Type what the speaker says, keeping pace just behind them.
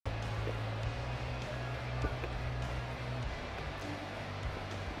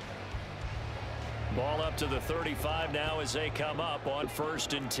Ball up to the 35 now as they come up on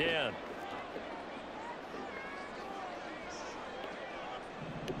 1st and 10.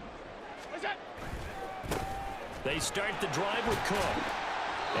 They start the drive with Cook.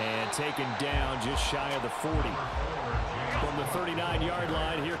 And taken down just shy of the 40. From the 39-yard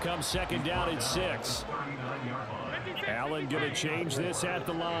line, here comes 2nd down and 6. Allen going to change this at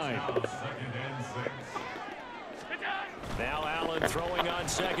the line. Now Allen throwing on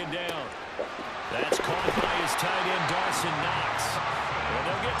 2nd down. That's caught by his tight end, Dawson Knox. And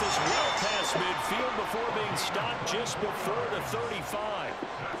they'll get this well past midfield before being stopped just before the 35.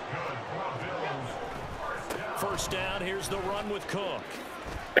 1st down, here's the run with Cook.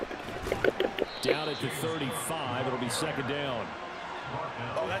 Down at the 35, it'll be 2nd down.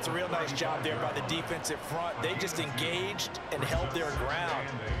 Oh, that's a real nice job there by the defensive front. They just engaged and held their ground.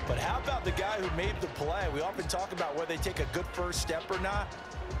 But how about the guy who made the play? We often talk about whether they take a good first step or not.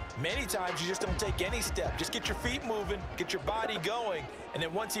 Many times you just don't take any step. Just get your feet moving, get your body going, and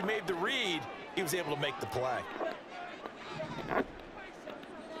then once he made the read, he was able to make the play.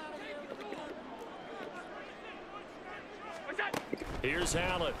 Here's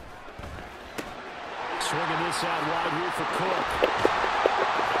Allen. Swinging this out wide here for Cook.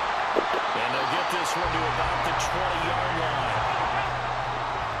 And they'll get this one to about the 20-yard line.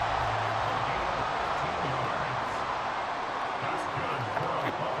 That's good for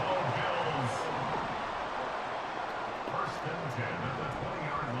the Buffalo Bills. 1st and 10 at the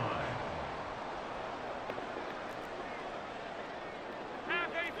 20-yard line.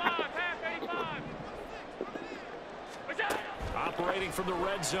 Operating from the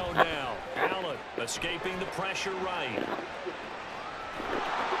red zone now. Allen escaping the pressure right.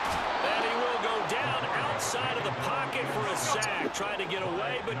 And he will go down outside of the pocket for a sack. Trying to get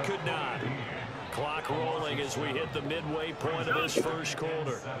away but could not. Clock rolling as we hit the midway point of this 1st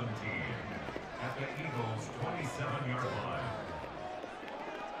quarter. At the Eagles' 27-yard line.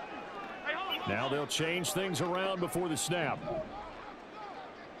 Now they'll change things around before the snap.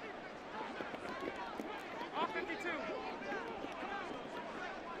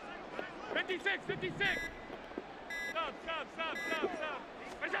 56. Stop.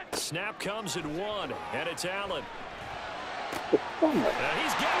 Snap comes at 1, and it's Allen. And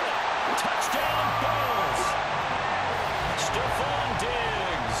he's got it. Touchdown, Bills. Stephon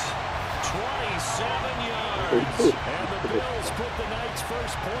Diggs, 27 yards. And the Bills put the night's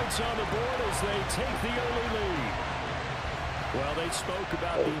first points on the board as they take the early lead. Well, they spoke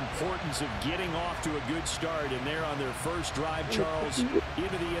about the importance of getting off to a good start, and they're on their first drive, Charles,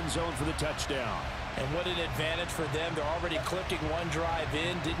 into the end zone for the touchdown. And what an advantage for them. They're already clicking one drive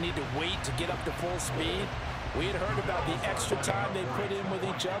in, didn't need to wait to get up to full speed. We had heard about the extra time they put in with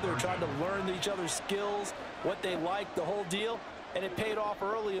each other, trying to learn each other's skills, what they like, the whole deal, and it paid off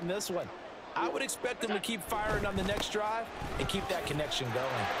early in this one. I would expect them to keep firing on the next drive and keep that connection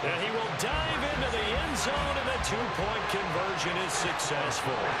going. And he will dive into the end zone, and the two-point conversion is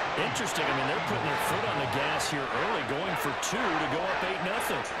successful. Interesting. I mean, they're putting their foot on the gas here early, going for 2 to go up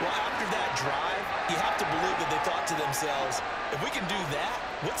 8-0. Well, after that drive, you have to believe that they thought to themselves, if we can do that,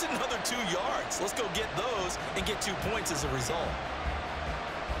 what's another 2 yards? Let's go get those and get 2 points as a result.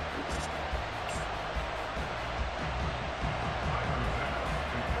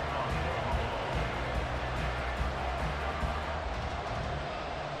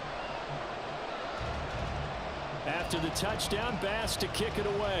 After the touchdown, Bass to kick it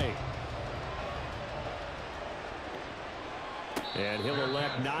away. And he'll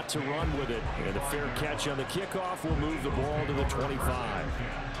elect not to run with it. And a fair catch on the kickoff will move the ball to the 25.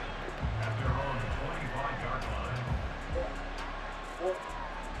 At their own 25-yard line.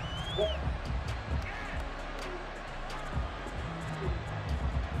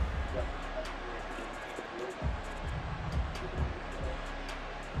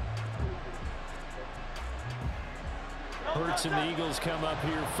 Hurts and the Eagles come up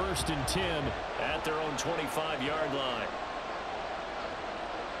here 1st and 10 at their own 25-yard line.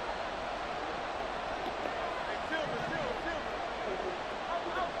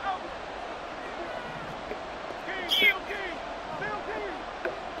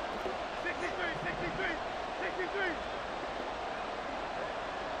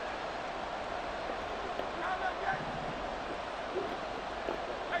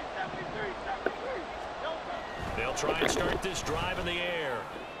 They'll try and start this drive in the air.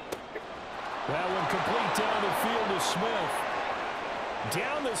 That one complete down the field to Smith.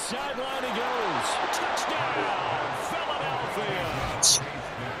 Down the sideline he goes. Touchdown, Philadelphia.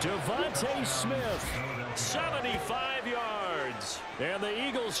 Devontae Smith, 75 yards. And the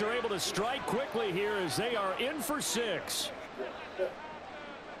Eagles are able to strike quickly here as they are in for 6.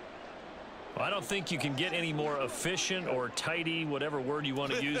 I don't think you can get any more efficient or tidy, whatever word you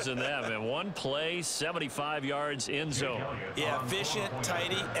want to use in that, man. One play, 75 yards, end zone. Yeah, efficient,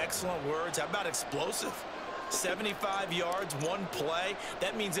 tidy, excellent words. How about explosive? 75 yards, one play.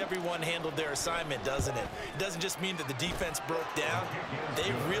 That means everyone handled their assignment, doesn't it? It doesn't just mean that the defense broke down.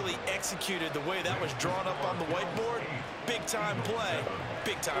 They really executed the way that was drawn up on the whiteboard. Big-time play,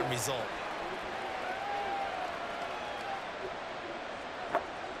 big-time result.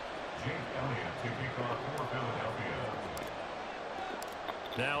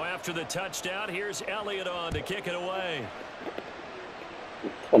 Now after the touchdown, here's Elliott on to kick it away.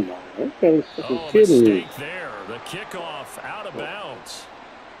 Come on, you gotta fucking Oh, kidding me. mistake there. The kickoff out of bounds.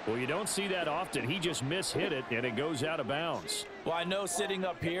 Well, you don't see that often. He just mishit it, and it goes out of bounds. Well, I know sitting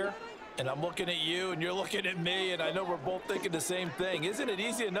up here, and I'm looking at you, and you're looking at me, and I know we're both thinking the same thing. Isn't it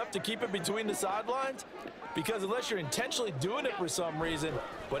easy enough to keep it between the sidelines? Because unless you're intentionally doing it for some reason,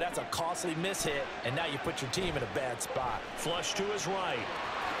 well, that's a costly mishit, and now you put your team in a bad spot. Flush to his right.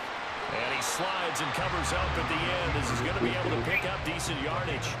 And he slides and covers up at the end as he's going to be able to pick up decent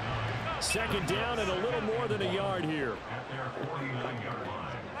yardage. Second down and a little more than a yard here. At their 49-yard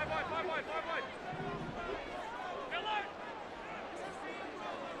line. Five wide.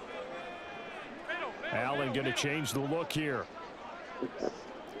 Allen going to change the look here.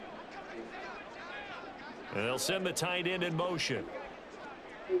 And they'll send the tight end in motion.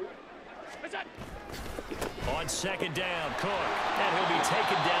 On second down, Cook. And he'll be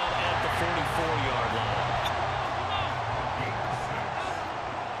taken down at the 44-yard line.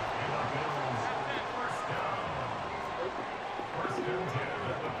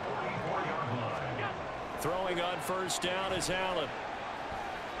 Throwing on first down is Allen.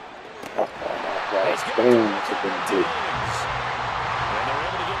 That's And they're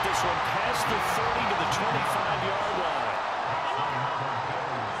able to get this one past the 30 to the 25-yard line.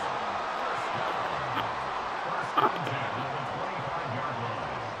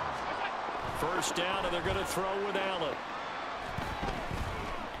 First down, and they're going to throw with Allen.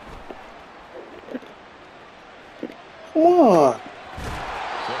 Come on.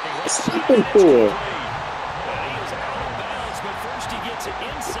 Second for. He gets it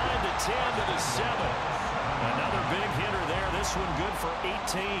inside the 10 to the 7. Another big hitter there. This one good for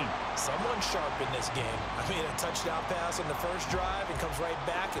 18. Someone sharp in this game. I mean, a touchdown pass on the first drive and comes right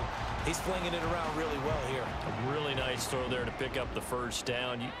back, and he's flinging it around really well here. A really nice throw there to pick up the first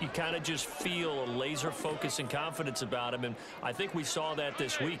down. You kind of just feel a laser focus and confidence about him, and I think we saw that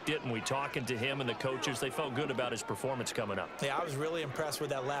this week, didn't we? Talking to him and the coaches, they felt good about his performance coming up. Yeah, I was really impressed with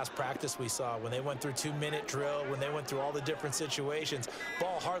that last practice we saw when they went through 2-minute drill, when they went through all the different situations.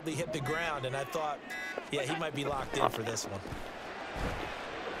 Ball hardly hit the ground, and I thought, yeah, he might be locked in for this one.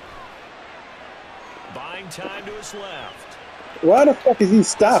 Buying time to his left. Why the fuck is he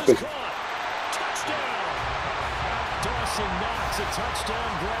stopping? Touchdown. Dawson Knox, a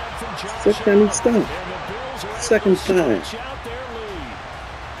touchdown grab from Josh. Second time he stopped. And the Bills are Second able to time. stretch out their lead.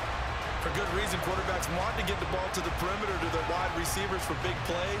 For good reason, quarterbacks want to get the ball to the perimeter to their wide receivers for big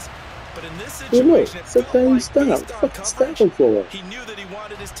plays. But in this Hey, look, situation, it second felt time he like stopped. based on Fucking coverage, stopping for. he knew that he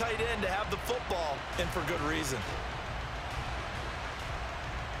wanted his tight end to have the football, and for good reason.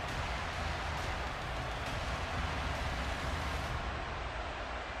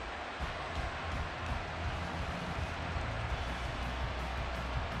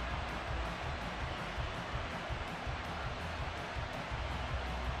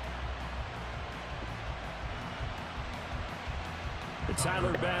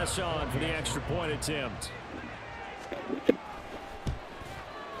 Tyler Bass on for the extra point attempt.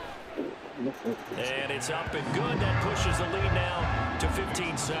 And it's up and good. That pushes the lead now to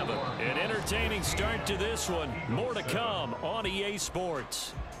 15-7. An entertaining start to this one. More to come on EA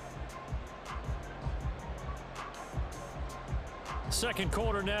Sports. Second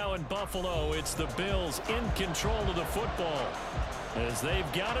quarter now in Buffalo. It's the Bills in control of the football as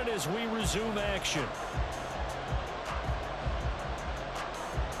they've got it as we resume action.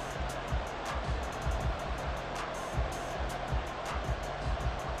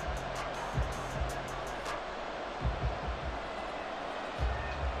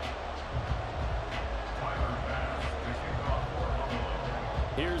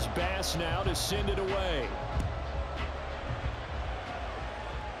 Here's Bass now to send it away.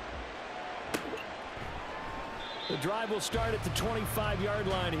 The drive will start at the 25-yard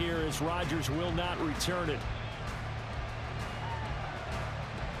line here as Rodgers will not return it.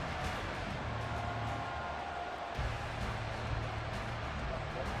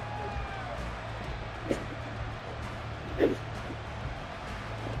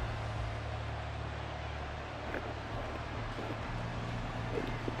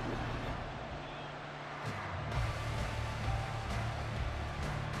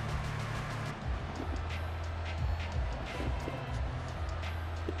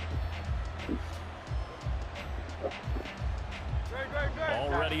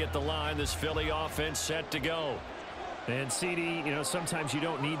 ready at the line. This Philly offense set to go. And CD, you know, sometimes you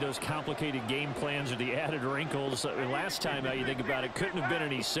don't need those complicated game plans or the added wrinkles. Last time out, you think about it, couldn't have been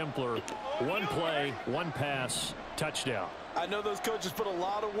any simpler. One play, one pass, touchdown. I know those coaches put a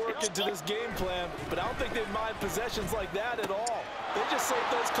lot of work into this game plan, but I don't think they mind possessions like that at all. They just save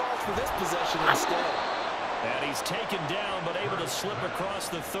those calls for this possession instead. And he's taken down, but able to slip across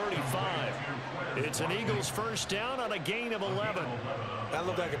the 35. It's an Eagles first down on a gain of 11. That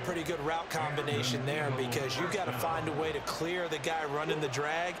looked like a pretty good route combination there, because you've got to find a way to clear the guy running the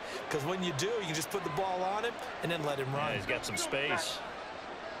drag, because when you do, you can just put the ball on him and then let him run. Yeah, he's got some space.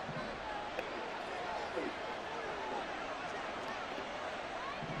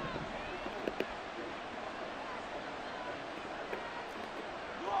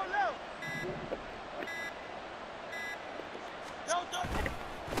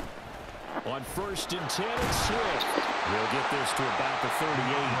 On 1st and 10, it's Swift. We'll get this to about the 38.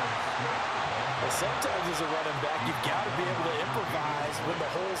 Well, sometimes as a running back, you've got to be able to improvise when the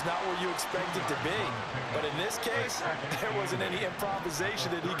hole's not where you expect it to be. But in this case, there wasn't any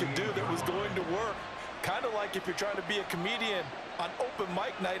improvisation that he could do that was going to work. Kind of like if you're trying to be a comedian on open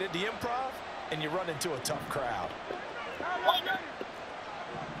mic night at the Improv and you run into a tough crowd.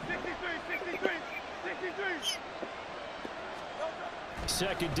 63.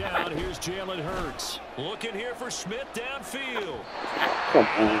 Second down, here's Jalen Hurts. Looking here for Smith downfield. Come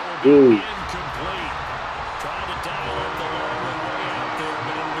on, dude. Incomplete. Trying to dial up the long way out there,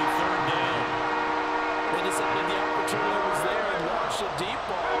 but it'll be 3rd down. They decided the opportunity was there and launched a deep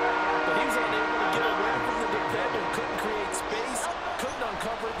ball, but he was unable to get away from the defender, couldn't create space, couldn't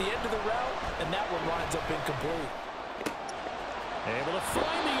uncover at the end of the route, and that one winds up incomplete. Able to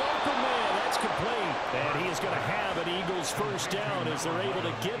find the open man. That's complete. And he is going to have an Eagles first down as they're able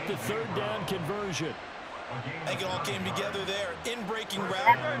to get the 3rd down conversion. I think it all came together there. In-breaking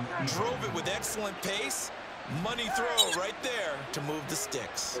route, drove it with excellent pace. Money throw right there to move the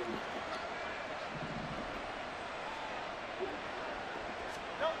sticks.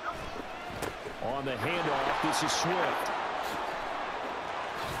 On the handoff, this is Swift.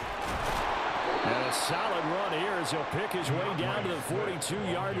 And a solid run here as he'll pick his way down to the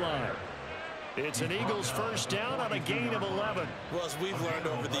 42-yard line. It's an Eagles first down on a gain of 11. Well, as we've learned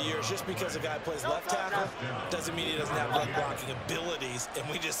over the years, just because a guy plays left tackle doesn't mean he doesn't have run blocking abilities. And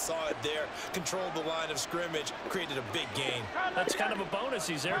we just saw it there. Controlled the line of scrimmage, created a big gain. That's kind of a bonus.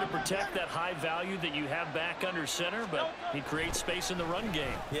 He's there to protect that high value that you have back under center, but he creates space in the run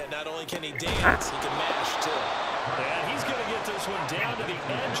game. Yeah, not only can he dance, he can mash, too. And he's going to get this one down to the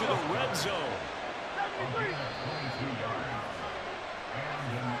edge of the red zone.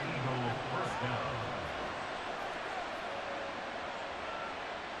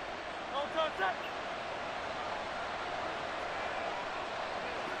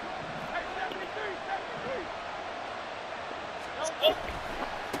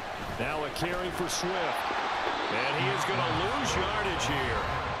 Now a carry for Swift. And he is going to lose yardage here.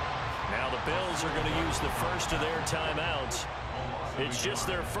 Now the Bills are going to use the first of their timeouts. It's just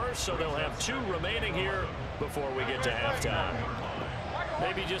their first, so they'll have 2 remaining here before we get to halftime.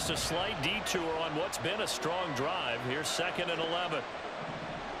 Maybe just a slight detour on what's been a strong drive. Here's 2nd and 11.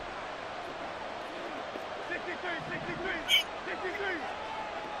 63.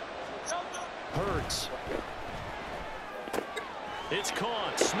 Hurts. It's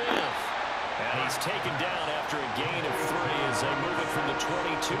caught. Smith. And he's taken down after a gain of 3 as they move it from the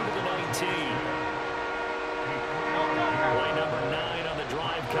 22 to the 19. Play number 9 on the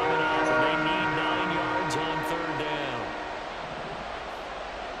drive coming up, and they need 9 yards on 3rd down.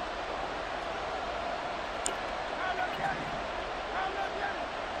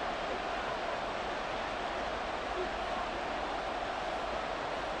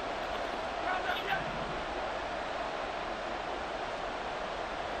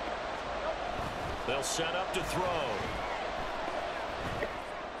 They'll set up to throw.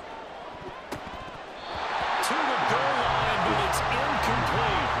 To the goal line, but it's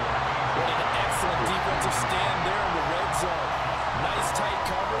incomplete. What an excellent defensive stand there in the red zone. Nice tight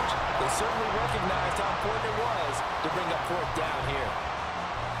coverage. They certainly recognized how important it was to bring up 4th down here.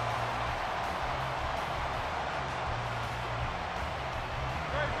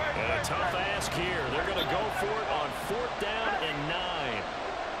 And a tough ask here. They're going to go for it on 4th down and 9.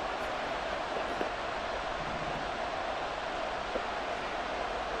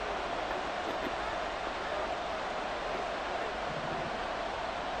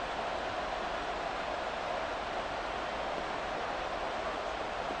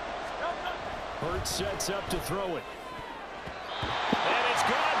 Hurts sets up to throw it. And it's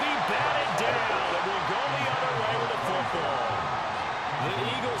going to be batted down. And we'll go the other way with the football. The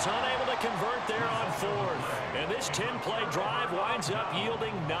Eagles Bills unable to convert there on fourth. And this 10-play drive winds up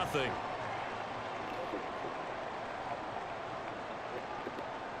yielding nothing.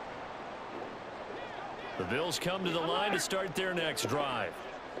 The Bills come to the line to start their next drive.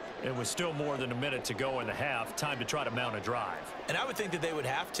 And with still more than a minute to go in the half, time to try to mount a drive. And I would think that they would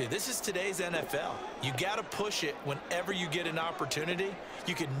have to. This is today's NFL. You got to push it whenever you get an opportunity.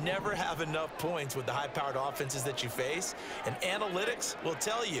 You can never have enough points with the high-powered offenses that you face. And analytics will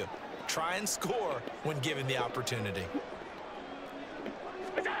tell you, try and score when given the opportunity.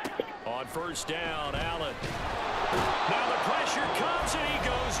 On first down, Allen. Now the pressure comes and he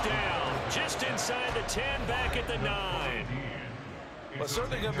goes down. Just inside the 10, back at the 9. Well, it's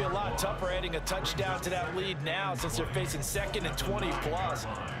certainly going to be a lot tougher adding a touchdown to that lead now since they're facing 2nd and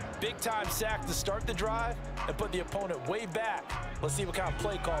 20+. Big-time sack to start the drive and put the opponent way back. Let's see what kind of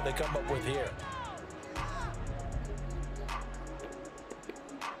play call they come up with here.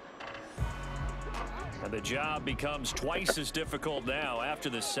 And the job becomes twice as difficult now. After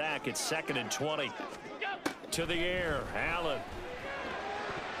the sack, it's 2nd and 20. To the air, Allen.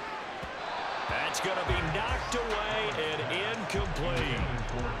 That's going to be knocked away and incomplete.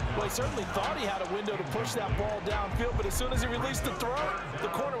 Well, he certainly thought he had a window to push that ball downfield, but as soon as he released the throw, the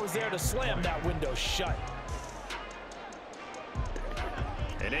corner was there to slam that window shut.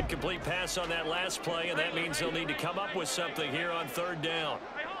 An incomplete pass on that last play, and that means they'll need to come up with something here on 3rd down.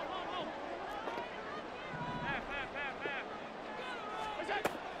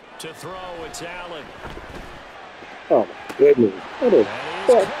 To throw, it's Allen. Oh, my goodness. What is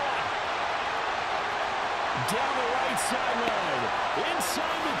that? Down the right sideline.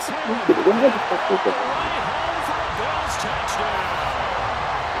 Inside the 10. What the fuck is that? Right home for a Bills touchdown.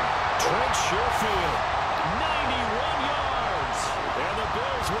 Trent Sherfield, 91 yards. And the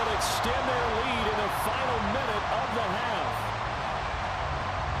Bills will extend their lead in the final minute of the half.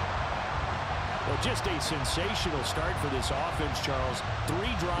 Well, just a sensational start for this offense, Charles. 3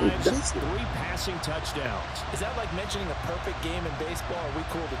 drives, 3 passing touchdowns. Is that like mentioning a perfect game in baseball? Or are we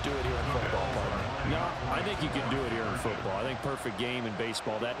cool to do it here in football, partner? No, I think you can do it here in football. I think perfect game in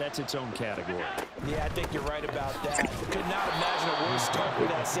baseball, that's its own category. Yeah, I think you're right about that. Could not imagine a worse start with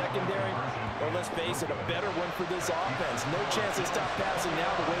that secondary. Or let's face it, a better one for this offense. No chance to stop passing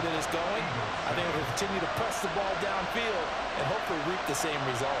now the way that it's going. I think we'll continue to press the ball downfield and hopefully reap the same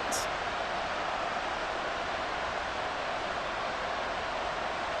results.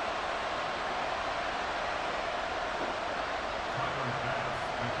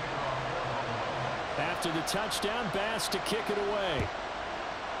 After the touchdown, Bass to kick it away.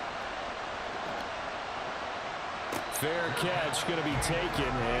 Fair catch going to be taken,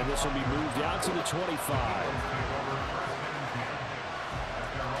 and this will be moved out to the 25.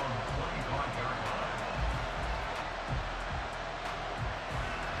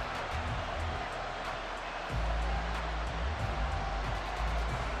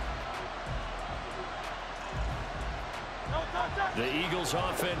 The Eagles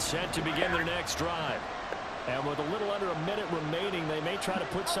offense set to begin their next drive. And with a little under a minute remaining, they may try to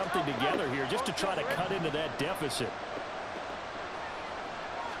put something together here just to try to cut into that deficit.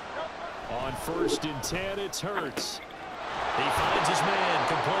 On 1st and 10, it's Hurts. He finds his man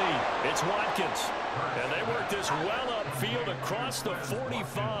complete. It's Watkins. And they work this well upfield across the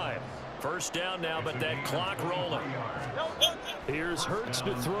 45. First down now, but that clock rolling. Here's Hurts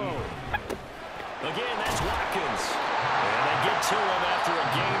to throw. Again, that's Watkins. And they get to him after a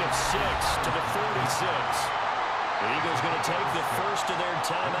gain of 6 to the 46. The Eagles going to take the first of their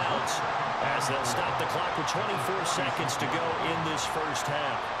timeouts as they'll stop the clock with 24 seconds to go in this first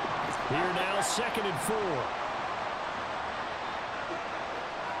half. Here now, 2nd and 4.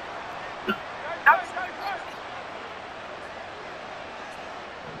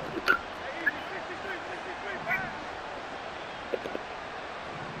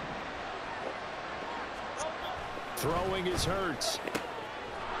 Throwing is Hurts.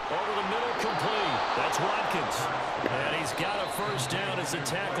 Over the middle, complete. That's Watkins. And he's got a first down as the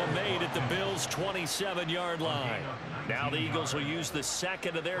tackle made at the Bills' 27-yard line. Now the Eagles will use the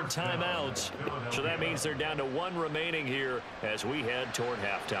second of their timeouts. So that means they're down to 1 remaining here as we head toward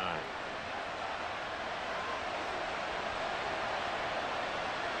halftime.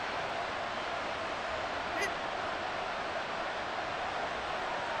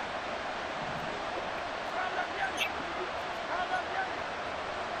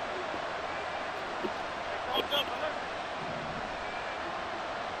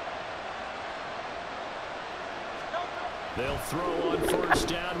 They'll throw on first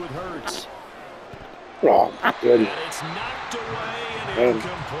down with Hurts. Oh, my goodness. And it's knocked away and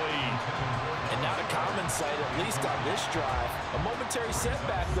incomplete. And not a common sight at least on this drive. A momentary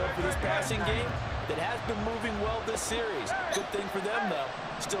setback, though, for this passing game that has been moving well this series. Good thing for them, though.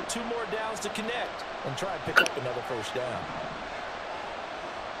 Still 2 more downs to connect and try and pick up another first down.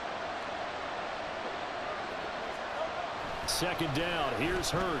 Second down,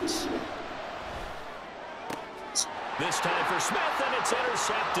 here's Hurts. This time for Smith, and it's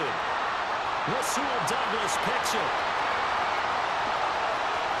intercepted. Rasul Douglas picks it.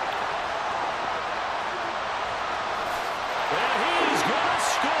 And he's going to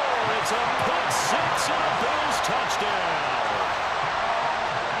score. It's a pick 6 and a Bills touchdown.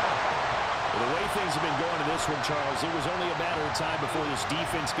 The way things have been going in this one, Charles, it was only a matter of time before this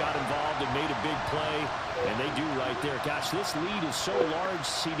defense got involved and made a big play, and they do right there. Gosh, this lead is so large,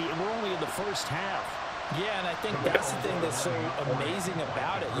 CD, and we're only in the first half. Yeah, and I think that's the thing that's so amazing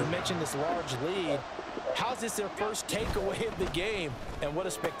about it. You mentioned this large lead. How's this their first takeaway of the game? And what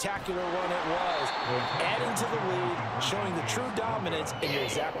a spectacular one it was. Adding to the lead, showing the true dominance, and you're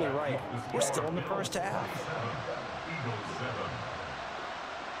exactly right. We're still in the first half.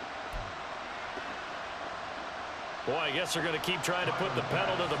 Boy, I guess they're going to keep trying to put the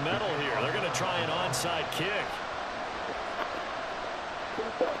pedal to the metal here. They're going to try an onside kick.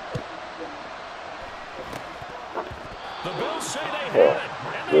 The Bills say they have it,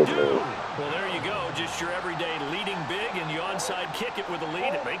 and they do. Well, there you go. Just your everyday leading big, and you onside kick it with a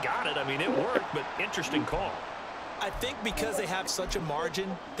lead. They got it. I mean, it worked, but interesting call. I think because they have such a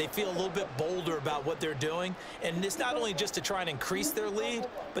margin, they feel a little bit bolder about what they're doing. And it's not only just to try and increase their lead,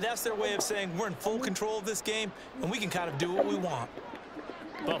 but that's their way of saying we're in full control of this game, and we can kind of do what we want.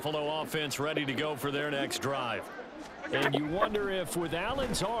 Buffalo offense ready to go for their next drive. And you wonder if, with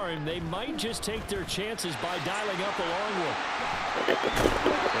Allen's arm, they might just take their chances by dialing up a long one.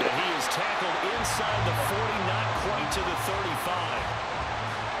 And he is tackled inside the 40, not quite to the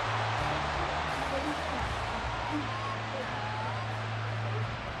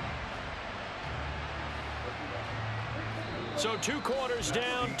 35. So 2 quarters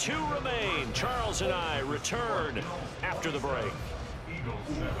down, 2 remain. Charles and I return after the break.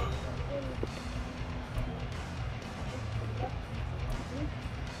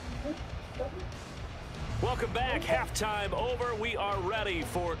 Welcome back. Halftime over. We are ready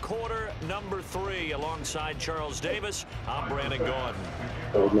for quarter number 3. Alongside Charles Davis, I'm Brandon Gordon.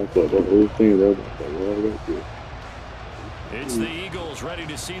 It's the Eagles ready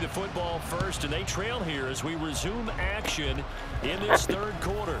to see the football first, and they trail here as we resume action in this third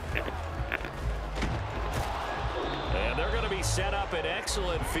quarter. And they're going to be set up in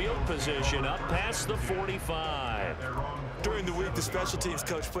excellent field position up past the 45. During the week, the special teams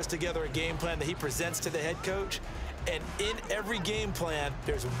coach puts together a game plan that he presents to the head coach. And in every game plan,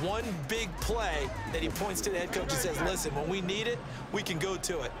 there's one big play that he points to the head coach and says, listen, when we need it, we can go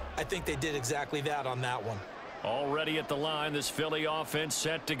to it. I think they did exactly that on that one. Already at the line, this Philly offense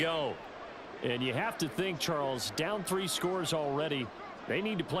set to go. And you have to think, Charles, down 3 scores already. They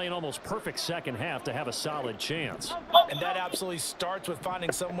need to play an almost perfect second half to have a solid chance. And that absolutely starts with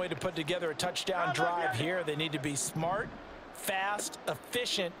finding some way to put together a touchdown drive here. They need to be smart, fast,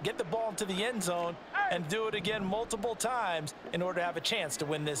 efficient, get the ball into the end zone, and do it again multiple times in order to have a chance to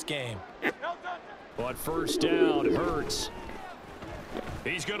win this game. But first down, Hurts.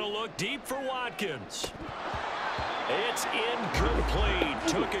 He's going to look deep for Watkins. It's incomplete.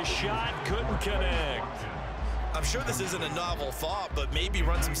 Took a shot, couldn't connect. I'm sure this isn't a novel thought, but maybe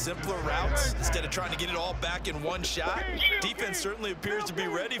run some simpler routes instead of trying to get it all back in one shot. Defense certainly appears to be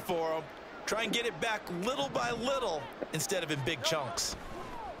ready for them. Try and get it back little by little instead of in big chunks.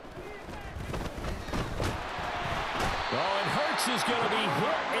 Oh, and Hurts is going to be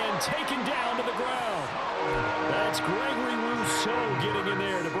hit and taken down to the ground. That's Gregory Rousseau getting in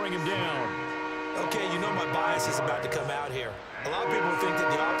there to bring him down. Okay, you know my bias is about to come out here. A lot of people think that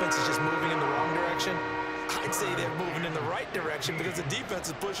the offense is just moving in the wrong direction. I'd say they're moving in the right direction because the defense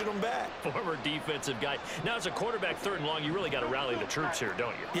is pushing them back. Former defensive guy. Now, as a quarterback, 3rd and long, you really got to rally the troops here,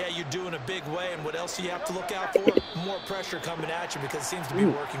 don't you? Yeah, you do in a big way. And what else do you have to look out for? More pressure coming at you because it seems to be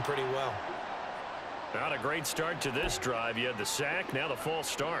working pretty well. Not a great start to this drive. You had the sack, now the false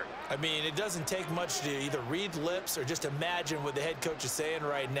start. I mean, it doesn't take much to either read lips or just imagine what the head coach is saying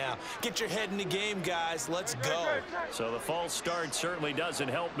right now. Get your head in the game, guys. Let's go. So the false start certainly doesn't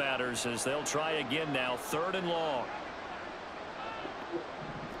help matters as they'll try again now, 3rd and long.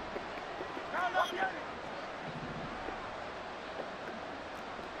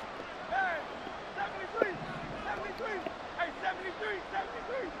 Hey, 73, 73, hey, 73,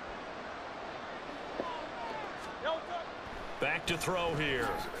 73. Back to throw here.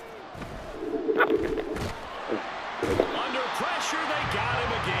 Under pressure, they got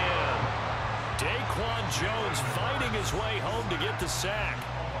him again. Daquan Jones fighting his way home to get the sack.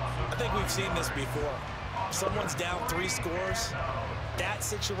 I think we've seen this before. Someone's down 3 scores. That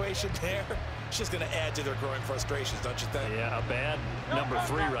situation there, it's just going to add to their growing frustrations, don't you think? Yeah, a bad number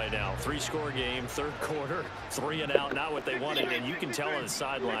 3 right now. 3-score game, third quarter, 3 and out, not what they wanted. And you can tell on the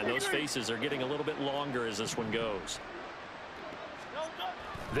sideline, those faces are getting a little bit longer as this one goes.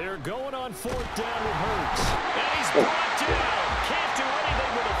 They're going on 4th down with Hurts. And he's brought down. Can't do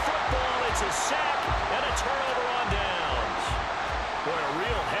anything with a football. It's a sack and a turnover on downs. Boy, a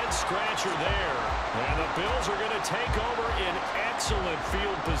real head-scratcher there. And the Bills are going to take over in excellent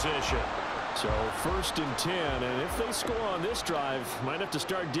field position. So 1st and 10, and if they score on this drive, might have to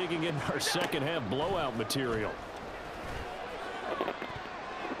start digging in our second-half blowout material.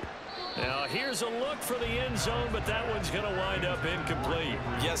 Now here's a look for the end zone, but that one's going to wind up incomplete.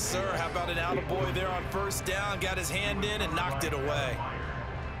 Yes, sir. How about an attaboy there on 1st down? Got his hand in and knocked it away.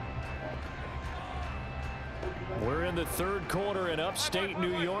 We're in the 3rd quarter in upstate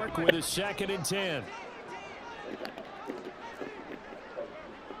New York with a 2nd and 10.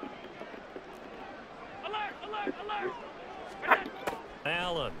 Alert, alert, alert.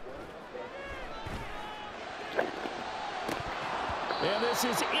 Allen. And this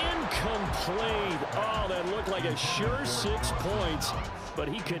is incomplete. Oh, that looked like a sure 6 points, but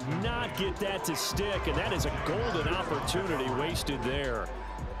he could not get that to stick, and that is a golden opportunity wasted there.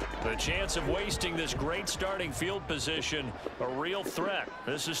 The chance of wasting this great starting field position, a real threat.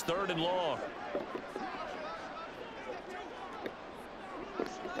 This is 3rd and long.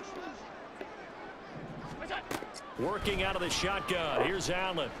 Working out of the shotgun. Here's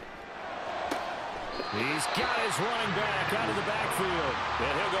Allen. He's got his running back out of the backfield.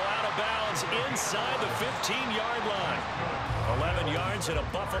 And he'll go out of bounds inside the 15-yard line. 11 yards and a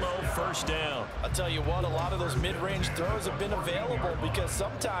Buffalo 1st down. I'll tell you what, a lot of those mid-range throws have been available because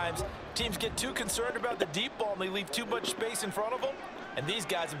sometimes teams get too concerned about the deep ball and they leave too much space in front of them. And these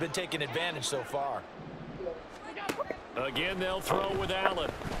guys have been taking advantage so far. Again, they'll throw with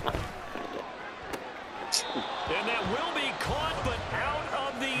Allen. And that will be caught, but out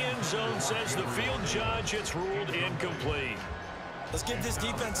of the end zone, says the field judge. It's ruled incomplete. Let's give this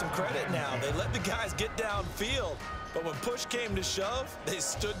defense some credit now. They let the guys get downfield, but when push came to shove, they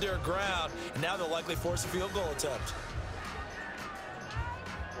stood their ground, and now they'll likely force a field goal attempt.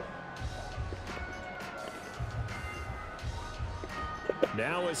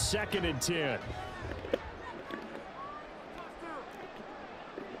 Now a 2nd and 10.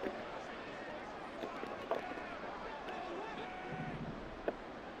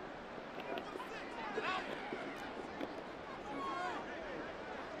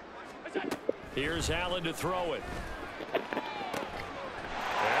 Here's Allen to throw it. And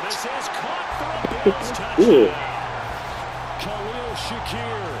this is caught for a Bills touchdown. Khalil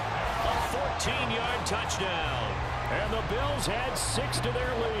Shakir, a 14-yard touchdown. And the Bills add 6 to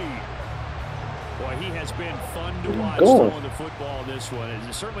their lead. Boy, he has been fun to watch throwing the football in this one.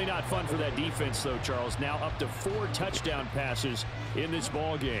 It's certainly not fun for that defense, though, Charles. Now up to 4 touchdown passes in this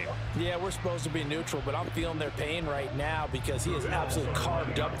ball game. Yeah, we're supposed to be neutral, but I'm feeling their pain right now because he has absolutely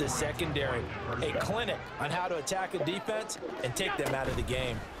carved up the secondary. A clinic on how to attack a defense and take them out of the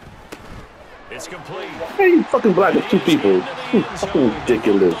game. It's complete. Hey, you fucking blocking 2 people. Fucking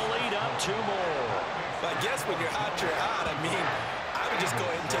ridiculous. I guess when you're hot, you're hot. I mean, I would just go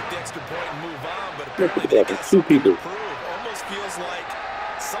ahead and take the extra point and move on, but apparently they got something to prove. Almost feels like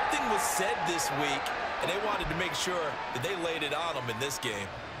something was said this week, and they wanted to make sure that they laid it on them in this game.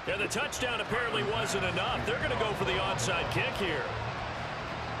 Yeah, the touchdown apparently wasn't enough. They're going to go for the onside kick here.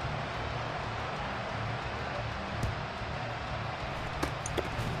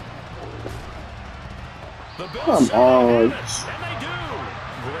 The Bills come on. And they do.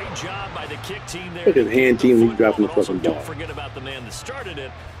 Great job by the kick team there. Look at hand team, he's dropping the fucking ball. Don't forget about the man that started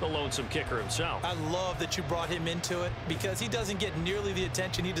it, the lonesome kicker himself. I love that you brought him into it because he doesn't get nearly the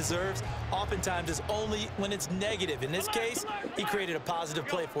attention he deserves. Oftentimes it's only when it's negative. In this case, he created a positive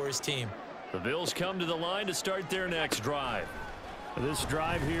play for his team. The Bills come to the line to start their next drive. This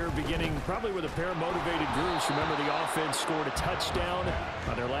drive here beginning probably with a pair of motivated groups. Remember, the offense scored a touchdown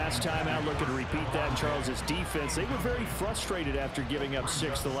on their last time out. Looking to repeat that in Charles's defense. They were very frustrated after giving up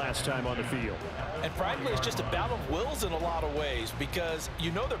 6 the last time on the field. And frankly, it's just a battle of wills in a lot of ways because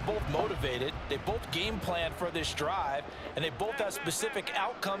you know they're both motivated. They both game plan for this drive, and they both have specific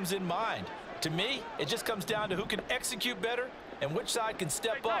outcomes in mind. To me, it just comes down to who can execute better and which side can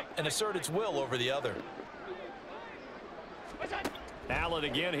step up and assert its will over the other. Allen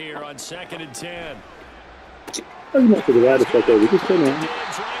again here on 2nd and 10. I'm not going to ride the fuck over. Just come on.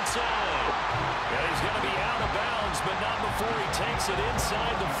 Right side. And he's going to be out of bounds, but not before he takes it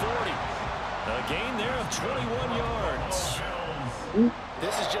inside the 40. A gain there of 21 yards.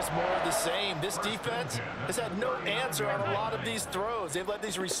 This is just more of the same. This defense has had no answer on a lot of these throws. They've let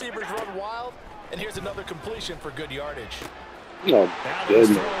these receivers run wild, and here's another completion for good yardage. Oh, Now this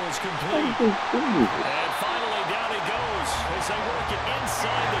goodness. throw is complete. And finally down he goes as they work it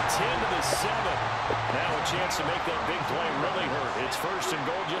inside the 10 to the 7. Now a chance to make that big play really hurt. It's first and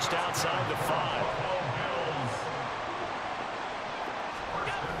goal just outside the 5.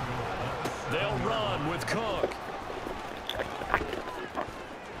 They'll run with Cook.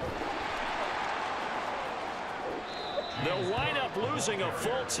 They'll wind up losing a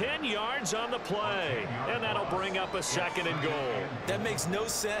full 10 yards on the play. And that'll bring up a second and goal. That makes no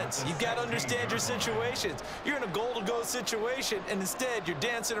sense. You've got to understand your situations. You're in a goal-to-go situation, and instead you're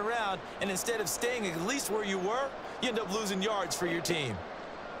dancing around, and instead of staying at least where you were, you end up losing yards for your team.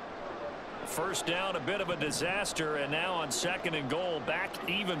 First down, a bit of a disaster, and now on second and goal, back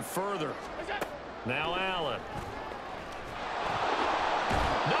even further. Now Allen.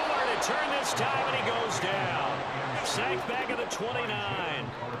 Nowhere to turn this time, and he goes down. Sacked back at the 29.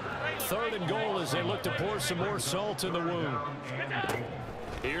 Third and goal as they look to pour some more salt in the wound.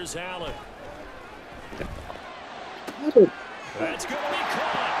 Here's Allen. That's going to be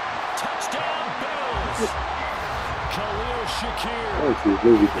caught. Touchdown, Bills. Khalil Shakir.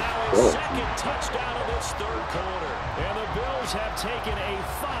 Now his second touchdown of this third quarter. And the Bills have taken a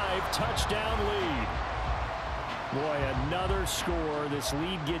 5-touchdown lead. Boy, another score. This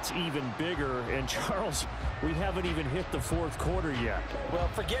lead gets even bigger. And, Charles, we haven't even hit the fourth quarter yet. Well,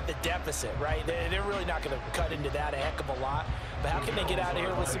 forget the deficit, right? They're really not going to cut into that a heck of a lot. But how can they get out of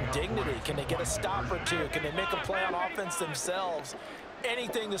here with some dignity? Can they get a stop or two? Can they make a play on offense themselves?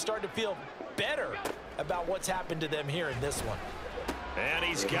 Anything to start to feel better about what's happened to them here in this one. And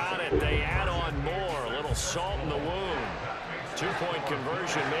he's got it. They add on more. A little salt in the wound. 2-point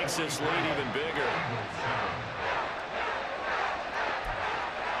conversion makes this lead even bigger.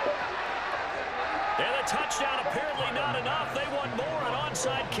 And a touchdown apparently not enough. They want more, an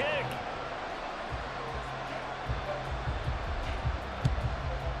onside kick.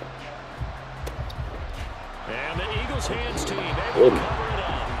 And the Eagles hands team able to cover it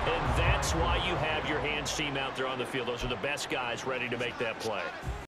up. And that's why you have your hands team out there on the field. Those are the best guys ready to make that play.